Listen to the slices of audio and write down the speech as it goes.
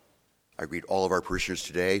I greet all of our parishioners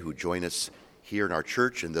today who join us here in our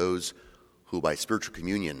church and those who by spiritual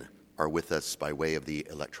communion are with us by way of the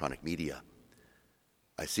electronic media.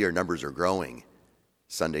 I see our numbers are growing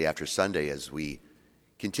Sunday after Sunday as we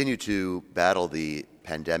continue to battle the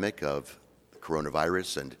pandemic of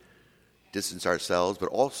coronavirus and distance ourselves, but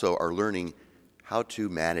also are learning how to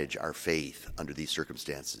manage our faith under these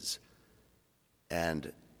circumstances.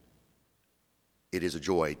 And it is a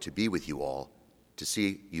joy to be with you all, to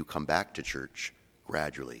see you come back to church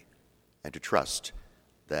gradually, and to trust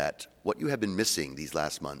that what you have been missing these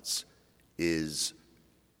last months is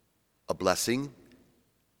a blessing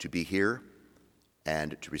to be here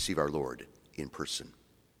and to receive our Lord in person.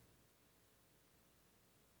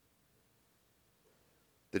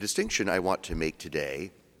 The distinction I want to make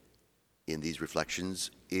today in these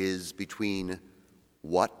reflections is between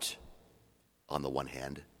what on the one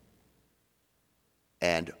hand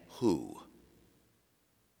and who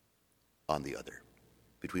on the other.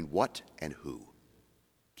 Between what and who.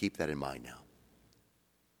 Keep that in mind now.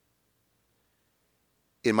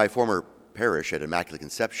 In my former parish at Immaculate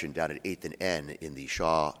Conception down at 8th and N in the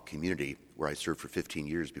Shaw community, where I served for 15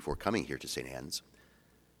 years before coming here to St. Anne's,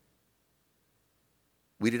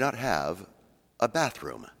 we did not have a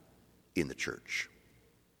bathroom in the church.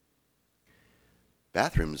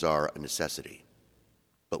 Bathrooms are a necessity,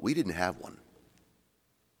 but we didn't have one.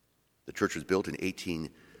 The church was built in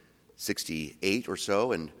 1868 or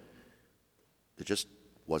so, and there just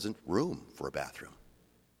wasn't room for a bathroom.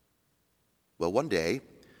 Well, one day,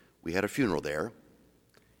 we had a funeral there,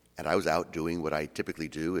 and I was out doing what I typically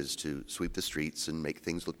do, is to sweep the streets and make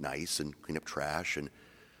things look nice and clean up trash and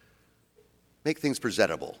make things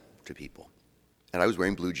presentable to people. And I was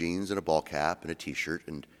wearing blue jeans and a ball cap and a t-shirt,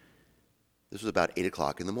 and this was about 8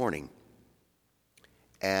 o'clock in the morning.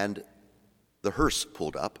 And the hearse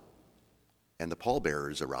pulled up, and the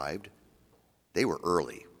pallbearers arrived. They were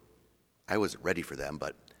early. I wasn't ready for them,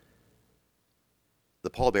 but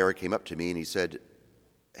the pallbearer came up to me and he said,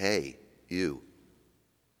 "Hey, you,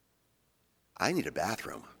 I need a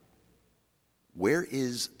bathroom. Where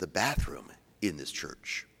is the bathroom in this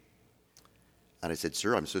church?" And I said,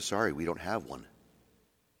 "Sir, I'm so sorry, we don't have one."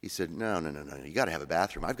 He said, No, you got to have a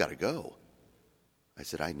bathroom. I've got to go." I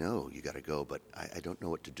said, "I know you got to go, but I don't know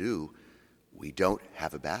what to do. We don't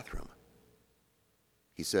have a bathroom."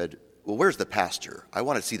 He said, "Well, where's the pastor? I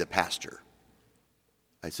want to see the pastor."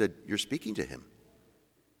 I said, "You're speaking to him.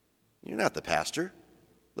 You're not the pastor.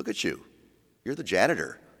 Look at you. You're the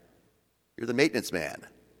janitor. You're the maintenance man.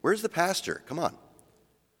 Where's the pastor? Come on."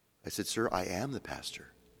 I said, "Sir, I am the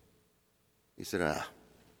pastor." He said,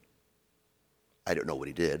 I don't know what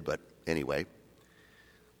he did, but anyway,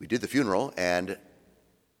 we did the funeral, and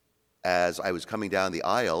as I was coming down the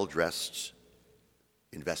aisle dressed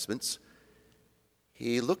in vestments,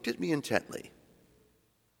 he looked at me intently,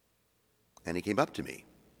 and he came up to me,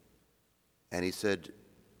 and he said,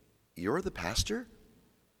 "You're the pastor?"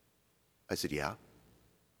 I said, "Yeah."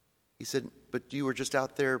 He said, "But you were just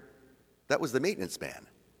out there, that was the maintenance man.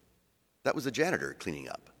 That was the janitor cleaning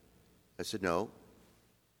up." I said, "No,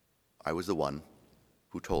 I was the one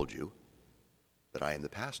who told you that I am the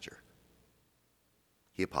pastor."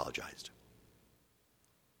 He apologized.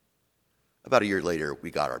 About a year later,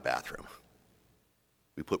 we got our bathroom.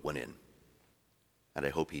 We put one in, and I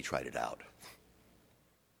hope he tried it out.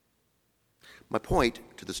 My point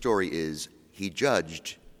to the story is he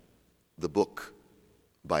judged the book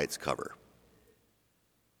by its cover.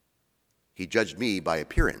 He judged me by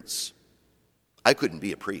appearance. I couldn't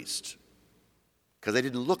be a priest because I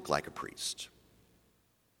didn't look like a priest.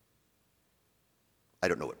 I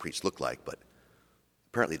don't know what priests look like, but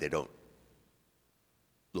apparently they don't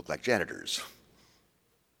look like janitors.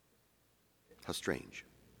 How strange.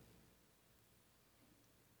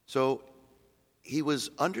 So he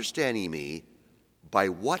was understanding me by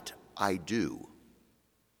what I do.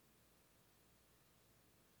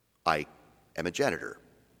 I am a janitor.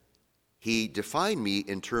 He defined me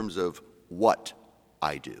in terms of what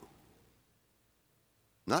I do.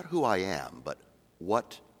 Not who I am, but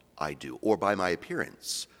what I do, or by my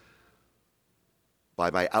appearance,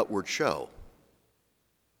 by my outward show,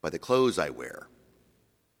 by the clothes I wear.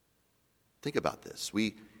 Think about this.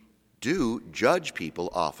 We do judge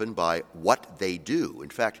people often by what they do. In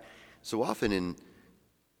fact, so often in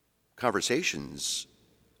conversations,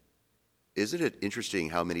 isn't it interesting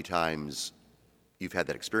how many times you've had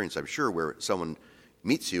that experience, I'm sure, where someone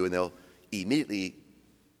meets you and they'll immediately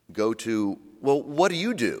go to, "Well, what do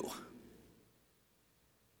you do?"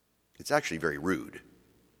 It's actually very rude.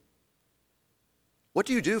 What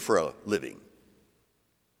do you do for a living?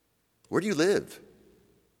 Where do you live?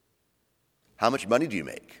 How much money do you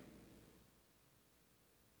make?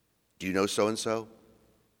 Do you know so-and-so?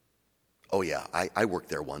 Oh yeah, I worked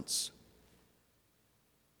there once.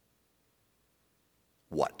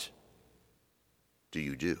 What do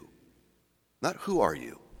you do? Not who are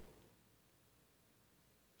you?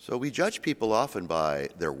 So we judge people often by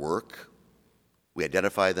their work. We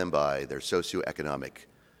identify them by their socioeconomic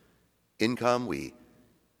income. We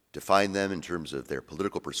define them in terms of their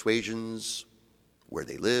political persuasions, where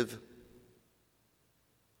they live,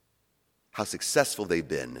 how successful they've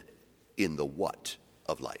been in the what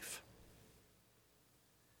of life.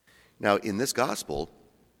 Now, in this gospel,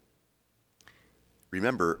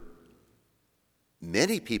 remember,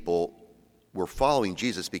 many people were following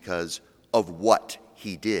Jesus because of what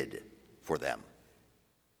he did for them.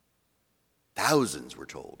 Thousands were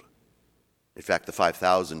told. In fact, the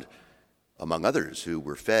 5,000, among others, who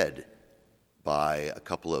were fed by a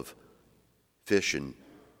couple of fish and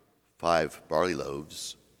 5 barley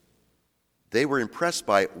loaves, they were impressed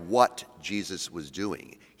by what Jesus was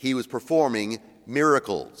doing. He was performing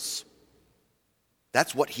miracles.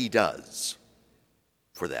 That's what he does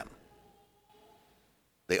for them.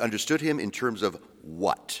 They understood him in terms of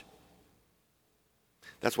what.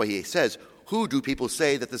 That's why he says, who do people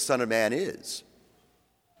say that the Son of Man is?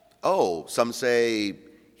 Oh, some say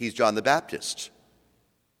he's John the Baptist.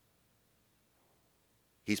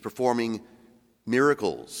 He's performing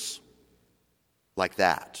miracles like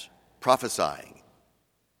that, prophesying,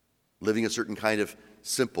 living a certain kind of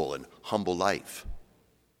simple and humble life.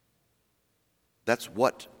 That's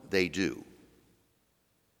what they do.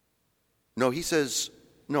 No, he says,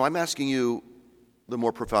 no, I'm asking you the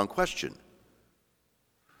more profound question.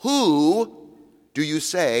 Who do you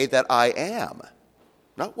say that I am?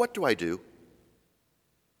 Not what do I do?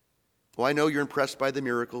 Well, I know you're impressed by the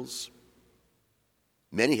miracles.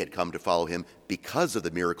 Many had come to follow him because of the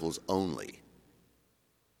miracles only.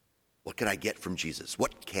 What can I get from Jesus?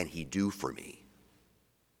 What can he do for me?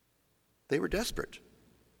 They were desperate.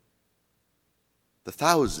 The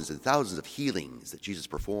thousands and thousands of healings that Jesus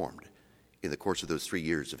performed in the course of those 3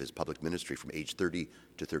 years of his public ministry from age 30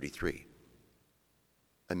 to 33.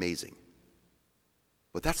 Amazing.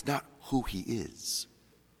 But that's not who he is.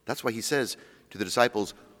 That's why he says to the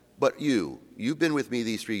disciples, but you've been with me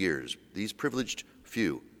these 3 years, these privileged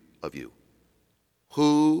few of you.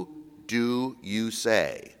 Who do you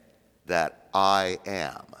say that I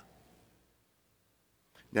am?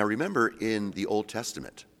 Now remember, in the Old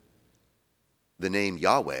Testament, the name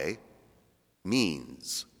Yahweh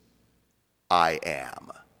means I am.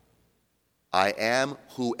 I am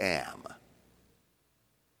who am.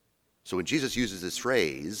 So when Jesus uses this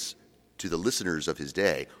phrase to the listeners of his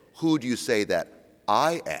day, who do you say that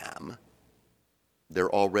I am?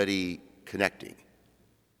 They're already connecting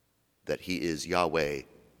that he is Yahweh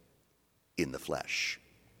in the flesh.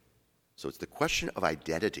 So it's the question of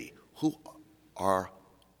identity. Who are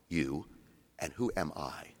you and who am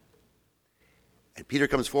I? And Peter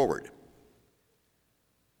comes forward.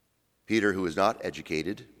 Peter, who is not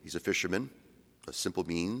educated, he's a fisherman of simple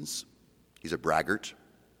means. He's a braggart.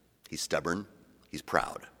 He's stubborn. He's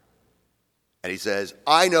proud. And he says,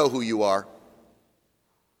 I know who you are.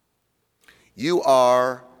 You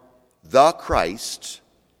are the Christ,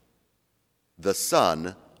 the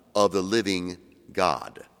Son of the living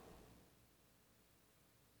God.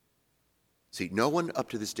 See, no one up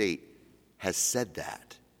to this date has said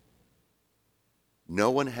that.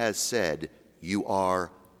 No one has said, you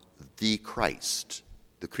are the Christ,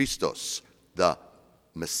 the Christos, the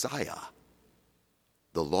Messiah,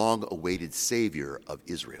 the long-awaited Savior of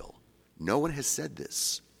Israel. No one has said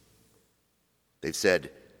this. They've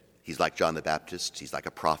said, he's like John the Baptist, he's like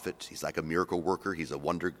a prophet, he's like a miracle worker, he's a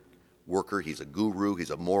wonder worker, he's a guru,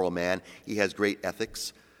 he's a moral man, he has great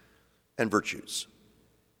ethics and virtues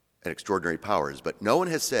and extraordinary powers. But no one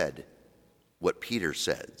has said what Peter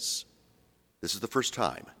says. This is the first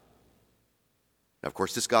time. Now, of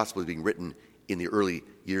course, this gospel is being written in the early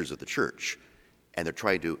years of the church, and they're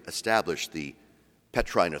trying to establish the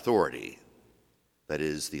Petrine authority, that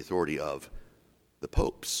is, the authority of the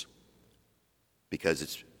popes, because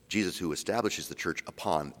it's Jesus who establishes the church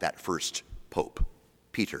upon that first pope,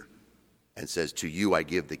 Peter, and says, to you I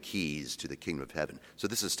give the keys to the kingdom of heaven. So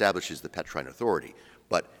this establishes the Petrine authority.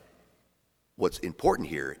 But what's important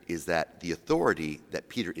here is that the authority that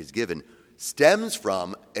Peter is given stems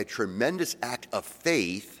from a tremendous act of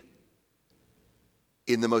faith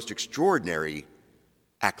in the most extraordinary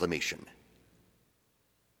acclamation.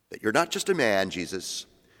 That you're not just a man, Jesus.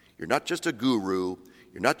 You're not just a guru.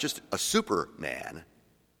 You're not just a superman.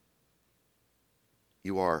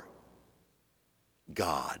 You are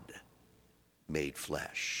God made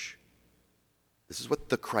flesh. This is what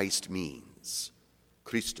the Christ means.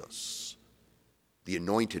 Christos, the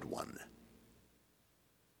Anointed One.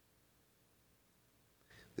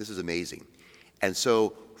 This is amazing. And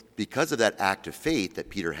so, because of that act of faith that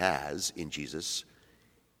Peter has in Jesus,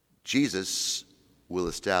 Jesus will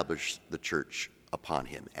establish the church upon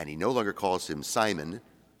him. And he no longer calls him Simon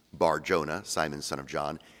Bar Jonah, Simon son of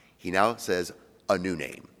John. He now says a new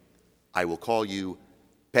name. I will call you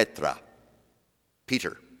Petra,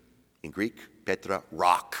 Peter. In Greek, Petra,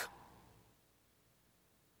 rock.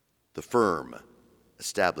 The firm,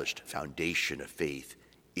 established foundation of faith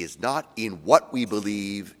is not in what we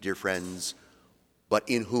believe, dear friends, but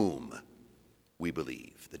in whom we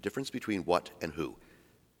believe. The difference between what and who.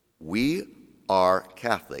 We are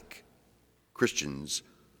Catholic Christians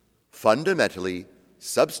fundamentally,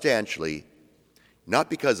 substantially, not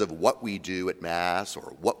because of what we do at Mass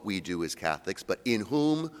or what we do as Catholics, but in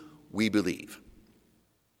whom we believe.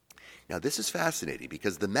 Now, this is fascinating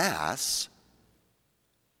because the Mass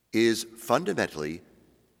is fundamentally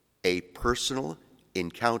a personal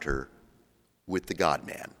encounter with the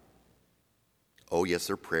God-man. Oh, yes,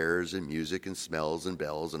 there are prayers and music and smells and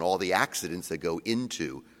bells and all the accidents that go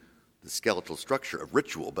into the skeletal structure of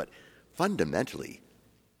ritual, but fundamentally,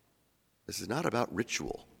 this is not about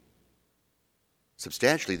ritual.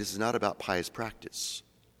 Substantially, this is not about pious practice.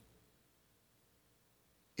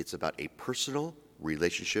 It's about a personal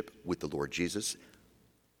relationship with the Lord Jesus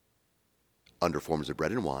under forms of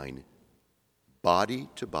bread and wine, body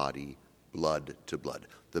to body, blood to blood.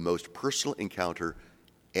 The most personal encounter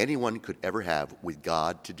anyone could ever have with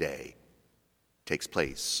God today takes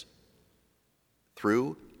place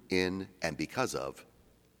through, in, and because of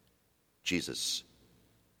Jesus,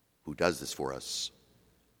 who does this for us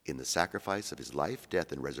in the sacrifice of his life,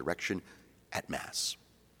 death, and resurrection at Mass.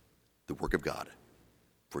 The work of God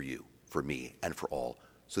for you, for me, and for all,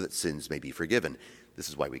 so that sins may be forgiven. This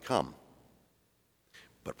is why we come.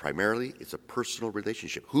 But primarily, it's a personal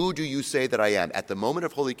relationship. Who do you say that I am? At the moment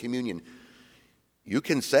of Holy Communion, you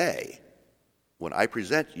can say, when I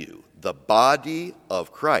present you the body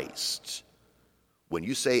of Christ, when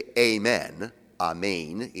you say amen,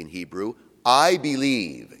 amen in Hebrew, I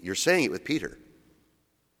believe. You're saying it with Peter.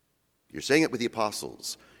 You're saying it with the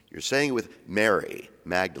apostles. You're saying it with Mary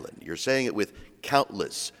Magdalene. You're saying it with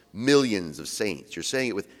countless millions of saints. You're saying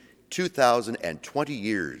it with 2,020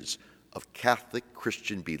 years of Catholic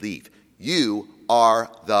Christian belief. You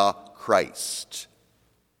are the Christ,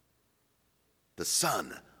 the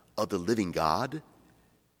Son of the living God.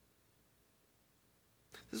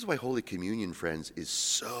 This is why Holy Communion, friends, is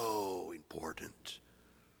so important.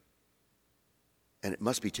 And it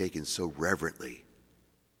must be taken so reverently,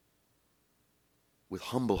 with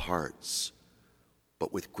humble hearts,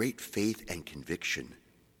 but with great faith and conviction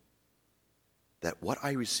that what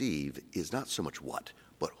I receive is not so much what,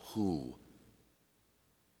 but who.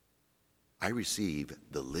 I receive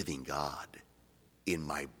the living God in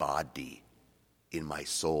my body, in my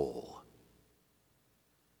soul.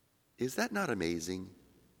 Is that not amazing?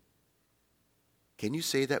 Can you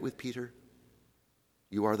say that with Peter?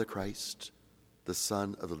 You are the Christ, the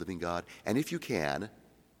Son of the living God. And if you can,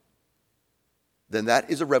 then that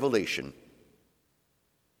is a revelation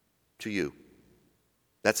to you.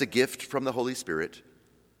 That's a gift from the Holy Spirit,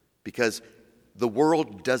 because the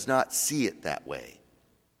world does not see it that way.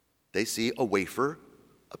 They see a wafer,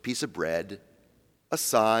 a piece of bread, a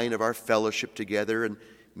sign of our fellowship together, and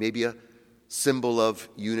maybe a symbol of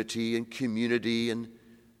unity and community and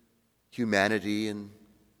humanity, and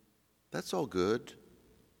that's all good.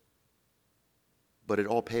 But it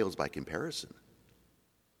all pales by comparison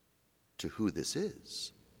to who this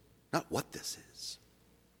is, not what this is.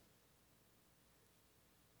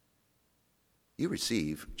 You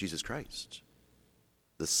receive Jesus Christ,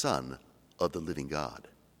 the Son of the living God.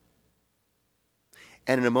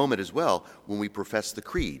 And in a moment as well, when we profess the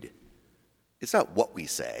creed, it's not what we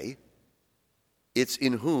say, it's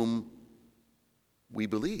in whom we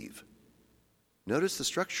believe. Notice the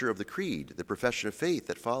structure of the creed, the profession of faith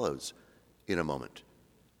that follows in a moment.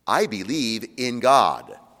 I believe in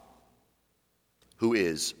God, who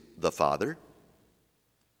is the Father.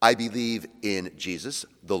 I believe in Jesus,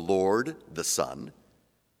 the Lord, the Son.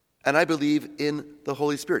 And I believe in the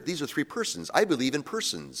Holy Spirit. These are three persons. I believe in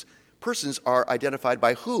persons. Persons are identified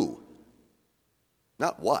by who,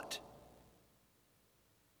 not what.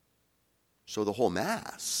 So the whole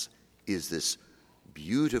Mass is this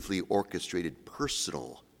beautifully orchestrated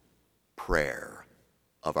personal prayer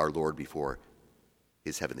of our Lord before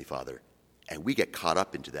his Heavenly Father. And we get caught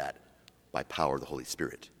up into that by power of the Holy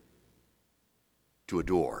Spirit to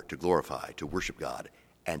adore, to glorify, to worship God,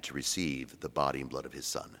 and to receive the body and blood of his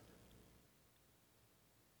Son.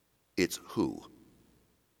 It's who,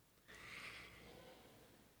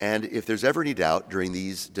 And if there's ever any doubt during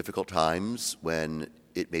these difficult times when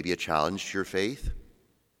it may be a challenge to your faith,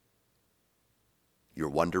 you're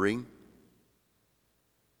wondering,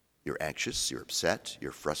 you're anxious, you're upset,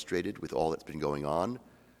 you're frustrated with all that's been going on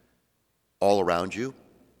all around you,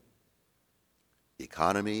 the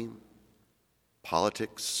economy,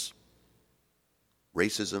 politics,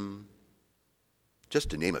 racism, just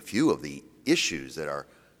to name a few of the issues that are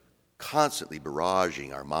constantly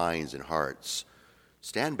barraging our minds and hearts,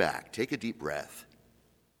 stand back, take a deep breath,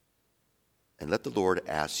 and let the Lord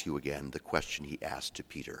ask you again the question he asked to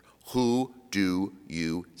Peter. Who do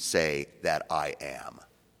you say that I am?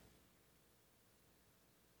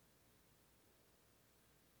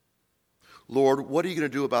 Lord, what are you going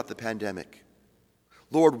to do about the pandemic?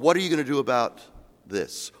 Lord, what are you going to do about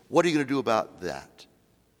this? What are you going to do about that?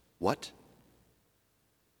 What?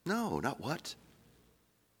 No, not what.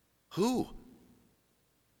 Who?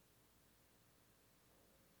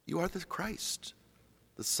 You are the Christ,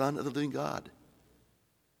 the Son of the living God.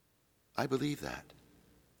 I believe that.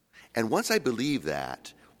 And once I believe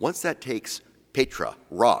that, once that takes Petra,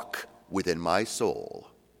 rock, within my soul,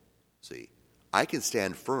 see, I can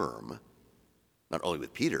stand firm, not only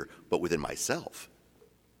with Peter, but within myself,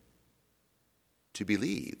 to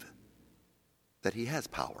believe that he has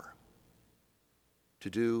power to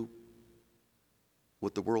do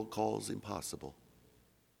what the world calls impossible.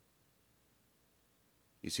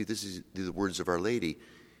 You see, this is the words of Our Lady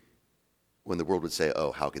when the world would say,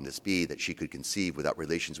 oh, how can this be that she could conceive without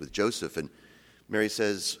relations with Joseph? And Mary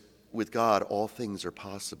says, with God, all things are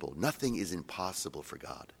possible. Nothing is impossible for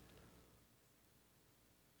God.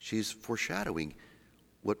 She's foreshadowing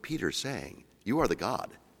what Peter's saying. You are the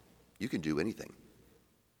God. You can do anything.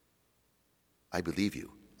 I believe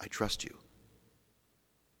you. I trust you.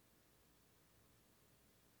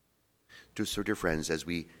 So, dear friends, as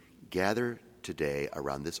we gather today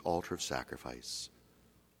around this altar of sacrifice,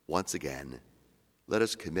 once again, let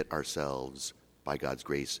us commit ourselves by God's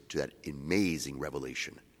grace to that amazing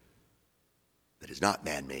revelation that is not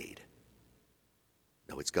man-made.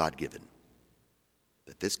 No, it's God-given.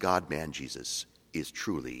 That this God-man Jesus is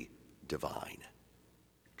truly divine,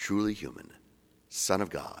 truly human, Son of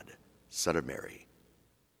God, Son of Mary,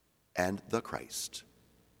 and the Christ,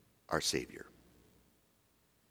 our Savior.